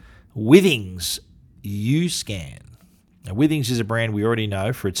up, Withings U-Scan. Now, Withings is a brand we already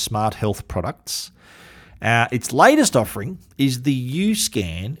know for its smart health products. Its latest offering is the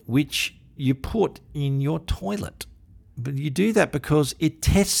U-Scan, which you put in your toilet. But you do that because it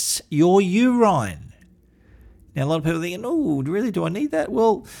tests your urine. Now, a lot of people are thinking, oh, really, do I need that?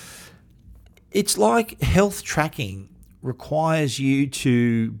 Well, it's like health tracking requires you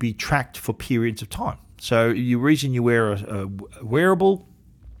to be tracked for periods of time. So the reason you wear a wearable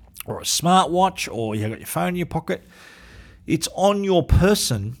or a smartwatch or you've got your phone in your pocket, it's on your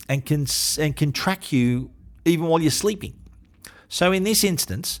person and can track you even while you're sleeping. So in this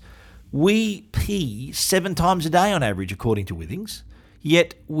instance, we pee 7 times a day on average, according to Withings,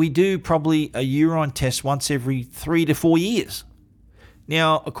 yet we do probably a urine test once every 3 to 4 years.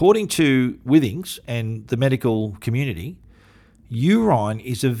 Now, according to Withings and the medical community, urine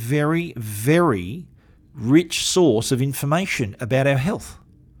is a very, very rich source of information about our health.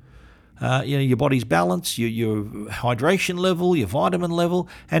 Your body's balance, your hydration level, your vitamin level.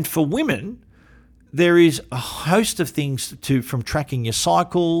 And for women, there is a host of things from tracking your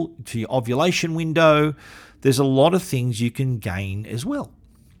cycle to your ovulation window. There's a lot of things you can gain as well.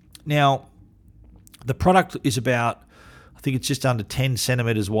 Now, the product is about, I think it's just under 10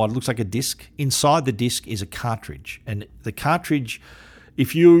 centimeters wide. It looks like a disc. Inside the disc is a cartridge. And the cartridge,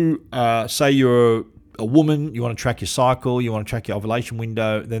 if you say you're a woman, you want to track your cycle, you want to track your ovulation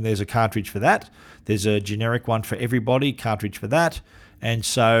window, then there's a cartridge for that. There's a generic one for everybody, cartridge for that. And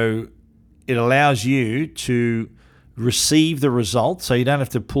so it allows you to receive the result. So you don't have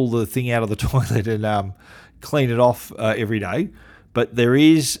to pull the thing out of the toilet and clean it off every day. But there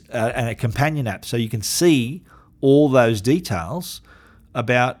is a companion app so you can see all those details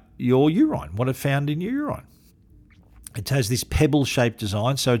about your urine, what it found in your urine. It has this pebble-shaped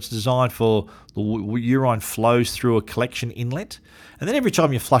design, so it's designed for the urine flows through a collection inlet. And then every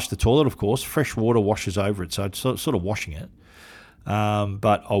time you flush the toilet, of course, fresh water washes over it, so it's sort of washing it.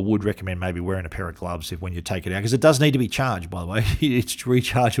 But I would recommend maybe wearing a pair of gloves when you take it out, because it does need to be charged, by the way. It's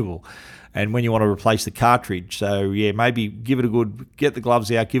rechargeable. And when you want to replace the cartridge, so yeah, maybe get the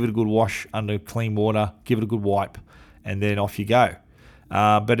gloves out, give it a good wash under clean water, give it a good wipe, and then off you go.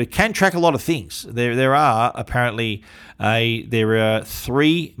 But it can track a lot of things. There are apparently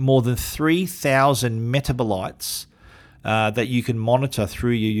more than 3,000 metabolites that you can monitor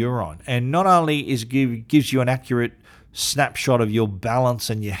through your urine, and not only gives you an accurate snapshot of your balance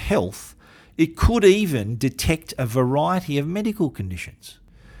and your health, it could even detect a variety of medical conditions.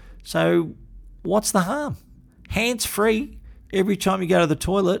 So what's the harm? Hands-free, every time you go to the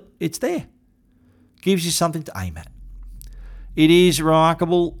toilet, it's there. Gives you something to aim at. It is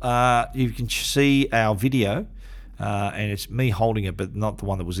remarkable. You can see our video, and it's me holding it, but not the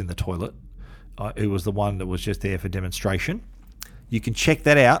one that was in the toilet. It was the one that was just there for demonstration. You can check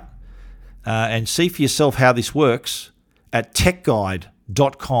that out and see for yourself how this works at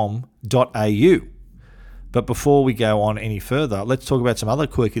techguide.com.au. But before we go on any further, let's talk about some other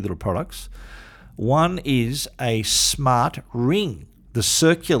quirky little products. One is a smart ring, the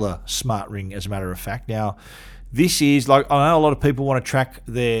circular smart ring, as a matter of fact. Now, this is like, I know a lot of people want to track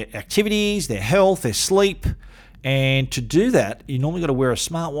their activities, their health, their sleep. And to do that, you normally got to wear a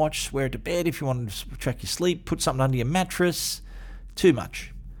smartwatch, wear it to bed if you want to track your sleep, put something under your mattress. Too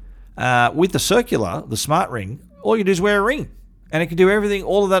much. With the circular, the smart ring, all you do is wear a ring. And it can do everything,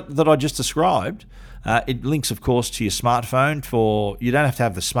 all of that I just described. It links, of course, to your smartphone. You don't have to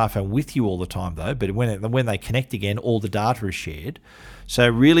have the smartphone with you all the time, though. But when they connect again, all the data is shared. So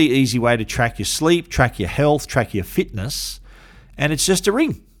really easy way to track your sleep, track your health, track your fitness. And it's just a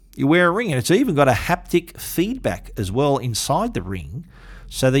ring. You wear a ring, and it's even got a haptic feedback as well inside the ring,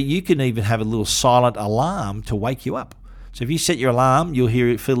 so that you can even have a little silent alarm to wake you up. So if you set your alarm,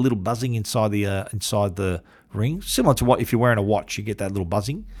 you'll feel a little buzzing inside the ring, similar to what if you're wearing a watch, you get that little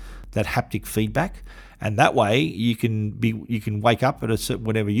buzzing, that haptic feedback, and that way you can wake up at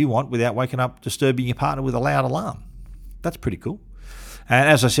whatever you want without waking up disturbing your partner with a loud alarm. That's pretty cool. And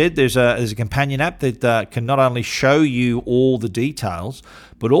as I said, there's a companion app that can not only show you all the details,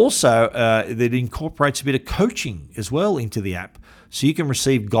 but also that incorporates a bit of coaching as well into the app, so you can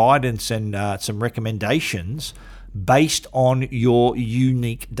receive guidance and some recommendations based on your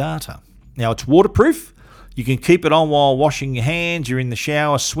unique data. Now, it's waterproof. You can keep it on while washing your hands, you're in the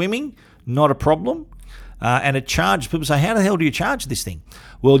shower, swimming, not a problem. And it charges. People say, how the hell do you charge this thing?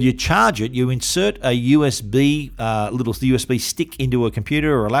 Well, you charge it, you insert a little USB stick into a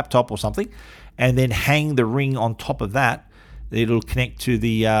computer or a laptop or something, and then hang the ring on top of that. It'll connect to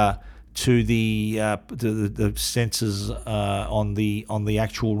the sensors on the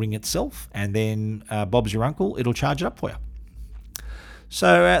actual ring itself, and then Bob's your uncle, it'll charge it up for you.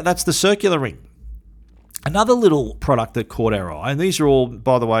 So that's the circular ring. Another little product that caught our eye, and these are all,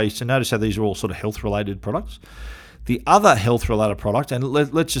 by the way, so notice how these are all sort of health-related products. The other health-related product, and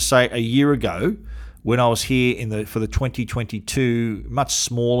let's just say a year ago, when I was here for the 2022 much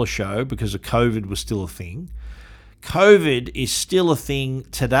smaller show because of COVID was still a thing. COVID is still a thing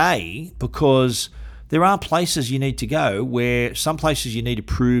today because there are places you need to go where some places you need to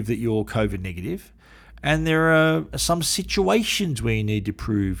prove that you're COVID negative, and there are some situations where you need to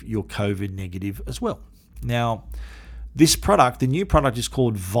prove you're COVID negative as well. Now, this product, the new product, is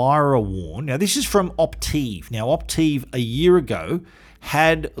called ViraWarn. Now, this is from Optiv. Now, Optiv a year ago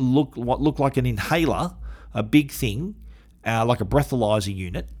had what looked like an inhaler, a big thing, like a breathalyzer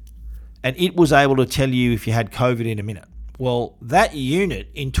unit, and it was able to tell you if you had COVID in a minute. Well, that unit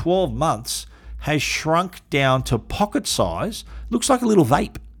in 12 months has shrunk down to pocket size. Looks like a little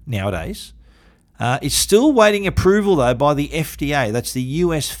vape nowadays. It's still waiting approval, though, by the FDA. That's the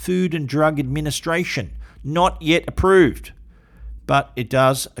US Food and Drug Administration. Not yet approved. But it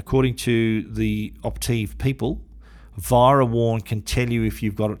does, according to the Optiv people, ViraWarn can tell you if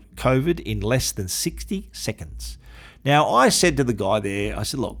you've got COVID in less than 60 seconds. Now, I said to the guy there, I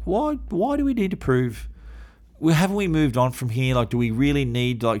said, look, why do we need to prove? Haven't we moved on from here? Like, do we really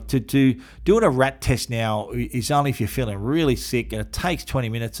need, like, to doing a rat test now is only if you're feeling really sick, and it takes 20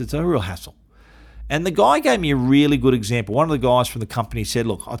 minutes. It's a real hassle. And the guy gave me a really good example. One of the guys from the company said,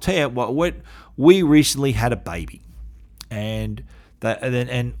 look, I'll tell you what, we recently had a baby. And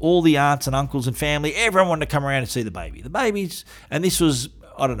all the aunts and uncles and family, everyone wanted to come around and see the baby. The babies, and this was,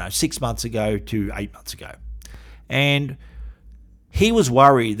 6 months ago to 8 months ago. And he was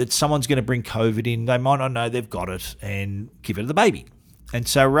worried that someone's going to bring COVID in. They might not know they've got it and give it to the baby. And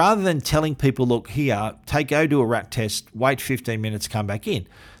so rather than telling people, look, here, go do a rat test, wait 15 minutes, come back in.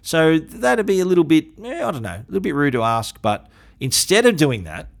 So that'd be a little bit, a little bit rude to ask. But instead of doing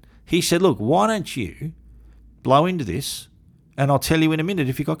that, he said, look, why don't you blow into this and I'll tell you in a minute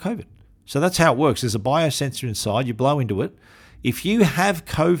if you got COVID. So that's how it works. There's a biosensor inside. You blow into it. If you have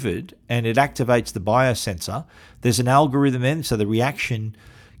COVID and it activates the biosensor, there's an algorithm then, so the reaction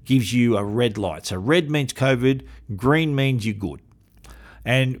gives you a red light. So red means COVID, green means you're good.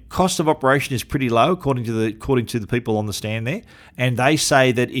 And cost of operation is pretty low, according to the people on the stand there. And they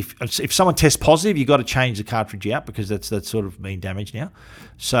say that if someone tests positive, you've got to change the cartridge out because that's sort of been damaged now.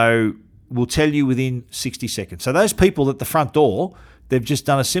 So we'll tell you within 60 seconds. So those people at the front door, they've just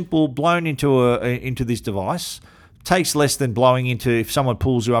done a simple blown into this device. Takes less than blowing into, if someone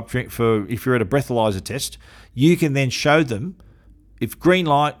pulls you up if you're at a breathalyzer test, you can then show them if green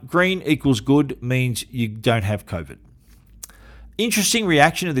equals good means you don't have COVID. Interesting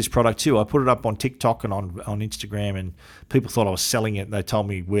reaction to this product too. I put it up on TikTok and on Instagram, and people thought I was selling it. They told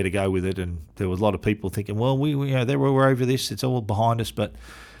me where to go with it, and there was a lot of people thinking, well, we're over this. It's all behind us. But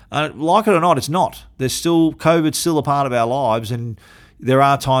like it or not, it's not. COVID's still a part of our lives, and there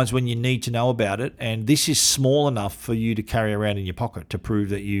are times when you need to know about it. And this is small enough for you to carry around in your pocket to prove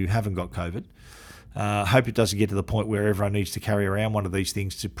that you haven't got COVID. Hope it doesn't get to the point where everyone needs to carry around one of these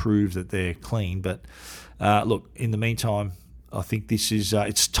things to prove that they're clean. But look, in the meantime, I think this is,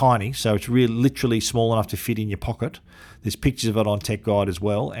 it's tiny, so it's really literally small enough to fit in your pocket. There's pictures of it on Tech Guide as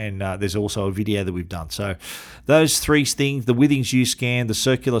well, and there's also a video that we've done. So those three things, the Withings U-Scan, the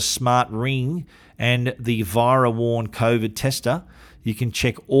Circular Smart Ring, and the ViraWarn COVID Tester, you can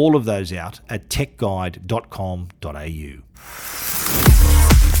check all of those out at techguide.com.au.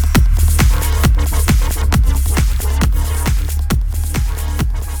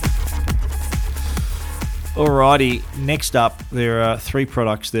 Alrighty, next up, there are three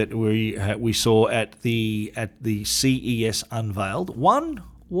products that we saw at the CES unveiled. One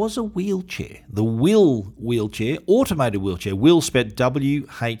was a wheelchair, the WHILL wheelchair, automated wheelchair. WHILL spelled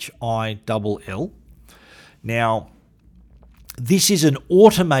WHILL. Now, this is an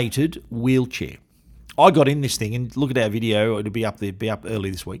automated wheelchair. I got in this thing, and look at our video. It'll be up early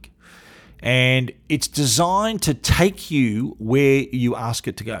this week. And it's designed to take you where you ask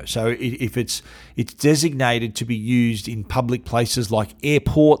it to go. So if it's designated to be used in public places like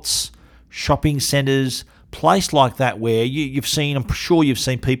airports, shopping centres, place like that where I'm sure you've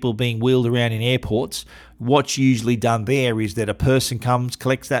seen people being wheeled around in airports. What's usually done there is that a person comes,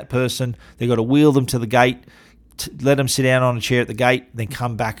 collects that person, they've got to wheel them to the gate, let them sit down on a chair at the gate, then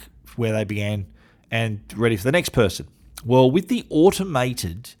come back where they began and ready for the next person. Well, with the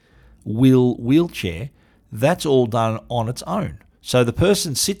automated WHILL wheelchair, that's all done on its own. So the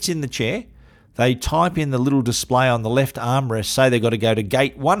person sits in the chair, they type in the little display on the left armrest, say they've got to go to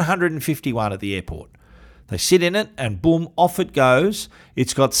gate 151 at the airport. They sit in it and boom, off it goes.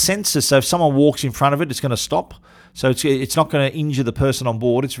 It's got sensors, so if someone walks in front of it, it's going to stop. So it's not going to injure the person on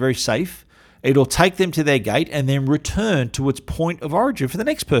board. It's very safe. It'll take them to their gate and then return to its point of origin for the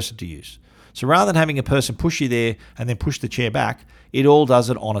next person to use. So rather than having a person push you there and then push the chair back, it all does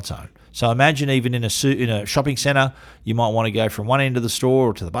it on its own. So imagine even in a shopping centre, you might want to go from one end of the store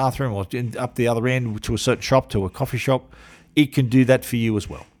or to the bathroom or up the other end to a certain shop, to a coffee shop. It can do that for you as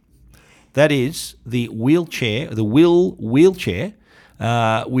well. That is the wheelchair, the WHILL wheelchair,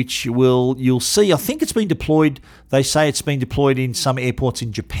 which you'll see. I think it's been deployed. They say it's been deployed in some airports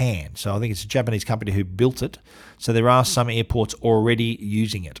in Japan. So I think it's a Japanese company who built it. So there are some airports already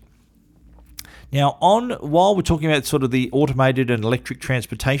using it. Now, while we're talking about sort of the automated and electric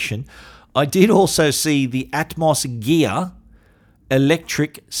transportation, I did also see the Atmos Gear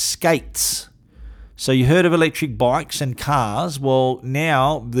electric skates. So you heard of electric bikes and cars. Well,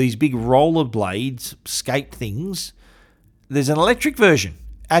 now these big rollerblades, skate things, there's an electric version.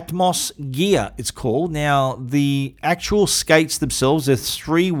 Atmos Gear, it's called. Now, the actual skates themselves, they're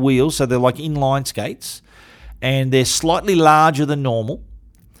 3 wheels, so they're like inline skates, and they're slightly larger than normal.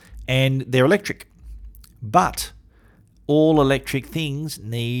 And they're electric. But all electric things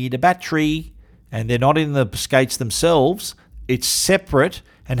need a battery, and they're not in the skates themselves. It's separate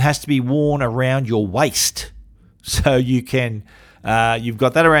and has to be worn around your waist. So you can, you've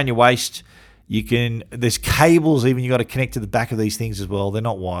got that around your waist. There's cables even you got to connect to the back of these things as well. They're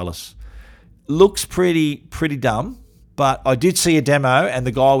not wireless. Looks pretty dumb, but I did see a demo and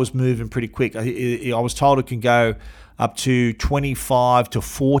the guy was moving pretty quick. I was told it can go up to 25 to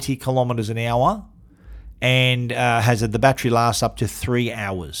 40 kilometers an hour, and the battery lasts up to 3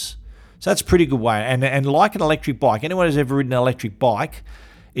 hours. So that's a pretty good way. And like an electric bike, anyone who's ever ridden an electric bike,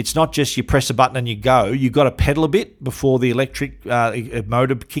 it's not just you press a button and you go. You've got to pedal a bit before the electric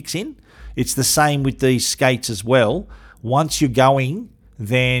motor kicks in. It's the same with these skates as well. Once you're going,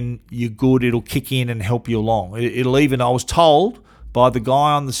 then you're good. It'll kick in and help you along. It'll even, I was told by the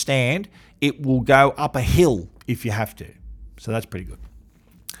guy on the stand, it will go up a hill if you have to. So that's pretty good.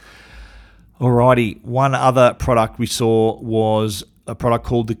 Alrighty, one other product we saw was a product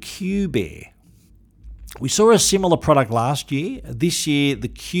called the QBear. We saw a similar product last year. This year, the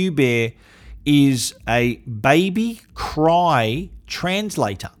QBear is a baby cry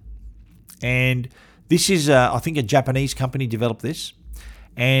translator. And this is, I think, a Japanese company developed this.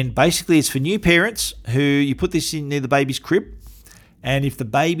 And basically, it's for new parents who you put this in near the baby's crib. And if the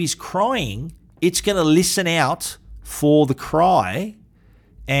baby's crying, it's going to listen out for the cry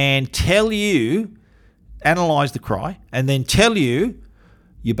and tell you, analyze the cry, and then tell you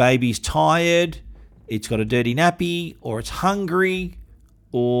your baby's tired, it's got a dirty nappy, or it's hungry,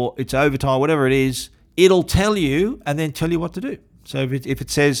 or it's overtired, whatever it is. It'll tell you and then tell you what to do. So if it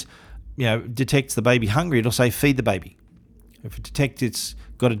says, detects the baby hungry, it'll say feed the baby. If it detects it's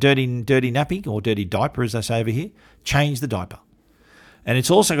got a dirty nappy or dirty diaper, as they say over here, change the diaper. And it's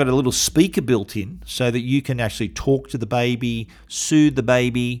also got a little speaker built in so that you can actually talk to the baby, soothe the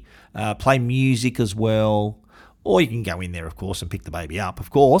baby, play music as well. Or you can go in there, of course, and pick the baby up,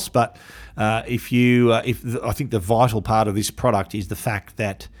 of course. But I think the vital part of this product is the fact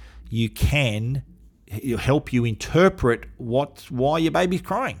that it'll help you interpret why your baby's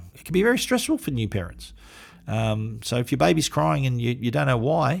crying. It can be very stressful for new parents. So if your baby's crying and you don't know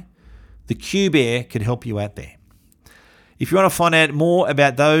why, the Cube Air can help you out there. If you want to find out more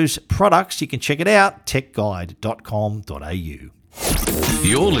about those products, you can check it out, techguide.com.au.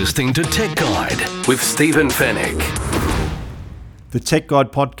 You're listening to Tech Guide with Stephen Fenech. The Tech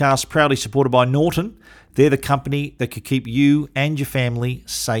Guide podcast, proudly supported by Norton. They're the company that could keep you and your family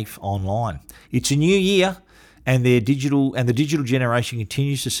safe online. It's a new year, and the digital generation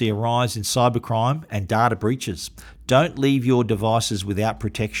continues to see a rise in cybercrime and data breaches. Don't leave your devices without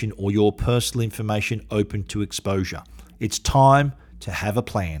protection or your personal information open to exposure. It's time to have a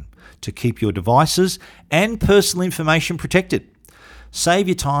plan to keep your devices and personal information protected. Save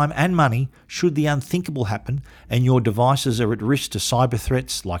your time and money should the unthinkable happen and your devices are at risk to cyber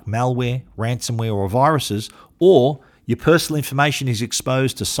threats like malware, ransomware or viruses, or your personal information is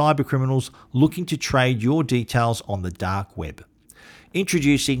exposed to cyber criminals looking to trade your details on the dark web.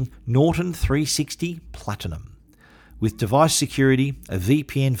 Introducing Norton 360 Platinum. With device security, a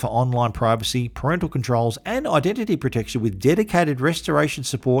VPN for online privacy, parental controls, and identity protection with dedicated restoration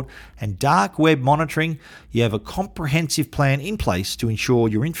support and dark web monitoring, you have a comprehensive plan in place to ensure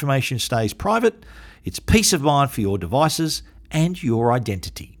your information stays private. It's peace of mind for your devices and your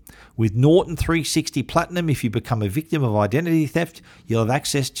identity. With Norton 360 Platinum, if you become a victim of identity theft, you'll have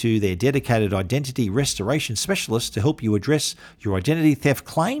access to their dedicated identity restoration specialists to help you address your identity theft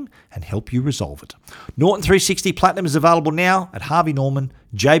claim and help you resolve it. Norton 360 Platinum is available now at Harvey Norman,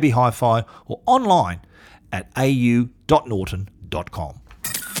 JB Hi-Fi, or online at au.norton.com.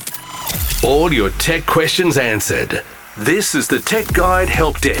 All your tech questions answered. This is the Tech Guide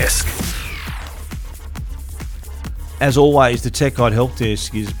Help Desk. As always, the Tech Guide Help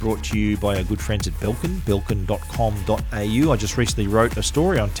Desk is brought to you by our good friends at Belkin, belkin.com.au. I just recently wrote a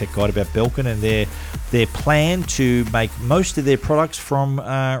story on Tech Guide about Belkin and their plan to make most of their products from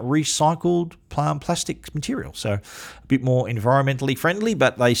recycled plastic material. So a bit more environmentally friendly,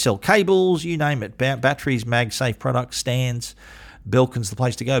 but they sell cables, you name it, batteries, MagSafe products, stands. Belkin's the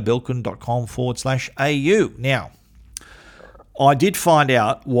place to go, belkin.com/au. Now, I did find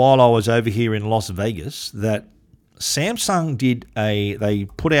out while I was over here in Las Vegas that Samsung they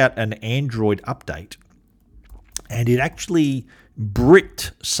put out an Android update and it actually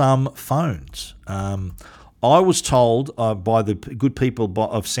bricked some phones. I was told by the good people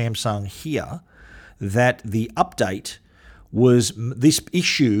of Samsung here that the update this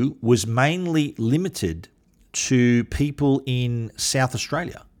issue was mainly limited to people in South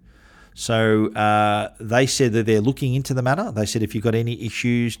Australia. So they said that they're looking into the matter. They said if you've got any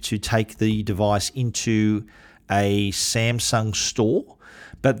issues to take the device into a Samsung store,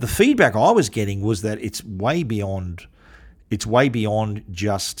 but the feedback I was getting was that it's way beyond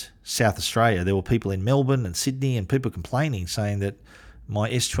just South Australia. There were people in Melbourne and Sydney and people complaining, saying that my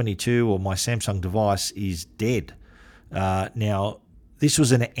S22 or my Samsung device is dead. Now, this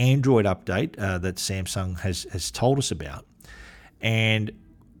was an Android update that Samsung has told us about, and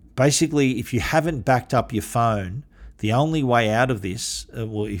basically, if you haven't backed up your phone, the only way out of this,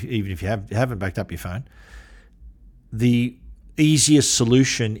 even if you haven't backed up your phone, the easiest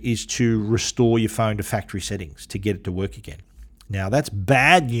solution is to restore your phone to factory settings to get it to work again. Now, that's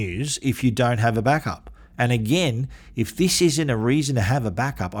bad news if you don't have a backup. And again, if this isn't a reason to have a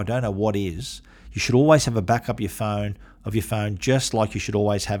backup, I don't know what is. You should always have a backup of your phone, just like you should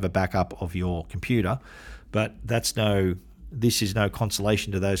always have a backup of your computer. But this is no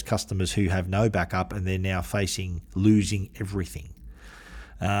consolation to those customers who have no backup and they're now facing losing everything.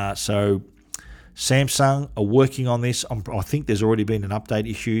 So Samsung are working on this. I think there's already been an update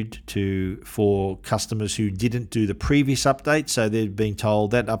issued for customers who didn't do the previous update. So they've been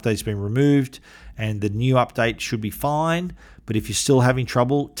told that update's been removed and the new update should be fine. But if you're still having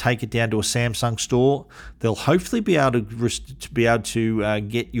trouble, take it down to a Samsung store. They'll hopefully be able to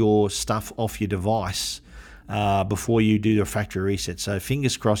get your stuff off your device before you do the factory reset. So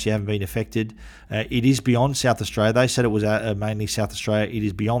fingers crossed you haven't been affected. It is beyond South Australia. They said it was mainly South Australia. It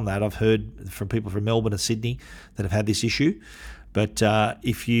is beyond that. I've heard from people from Melbourne and Sydney that have had this issue. But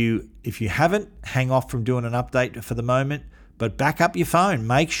if you haven't, hang off from doing an update for the moment, but back up your phone.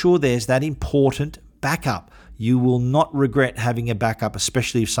 Make sure there's that important backup. You will not regret having a backup,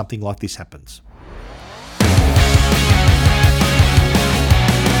 especially if something like this happens.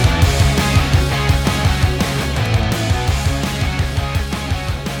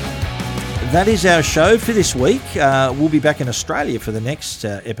 That is our show for this week. We'll be back in Australia for the next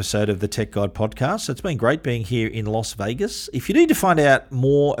episode of the Tech Guide podcast. It's been great being here in Las Vegas. If you need to find out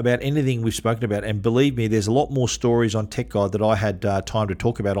more about anything we've spoken about, and believe me, there's a lot more stories on Tech Guide that I had time to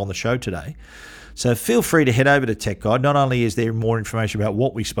talk about on the show today. So feel free to head over to Tech Guide. Not only is there more information about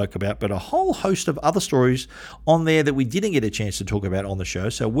what we spoke about, but a whole host of other stories on there that we didn't get a chance to talk about on the show.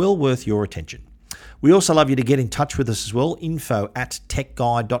 So well worth your attention. We also love you to get in touch with us as well,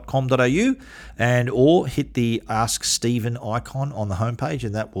 info@techguide.com.au, and or hit the Ask Stephen icon on the homepage,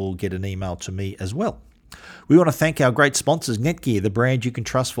 and that will get an email to me as well. We want to thank our great sponsors, Netgear, the brand you can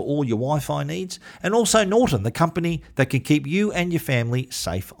trust for all your Wi-Fi needs, and also Norton, the company that can keep you and your family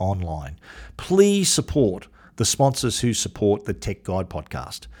safe online. Please support the sponsors who support the Tech Guide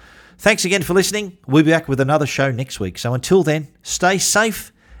podcast. Thanks again for listening. We'll be back with another show next week. So until then, stay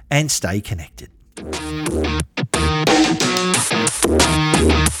safe and stay connected.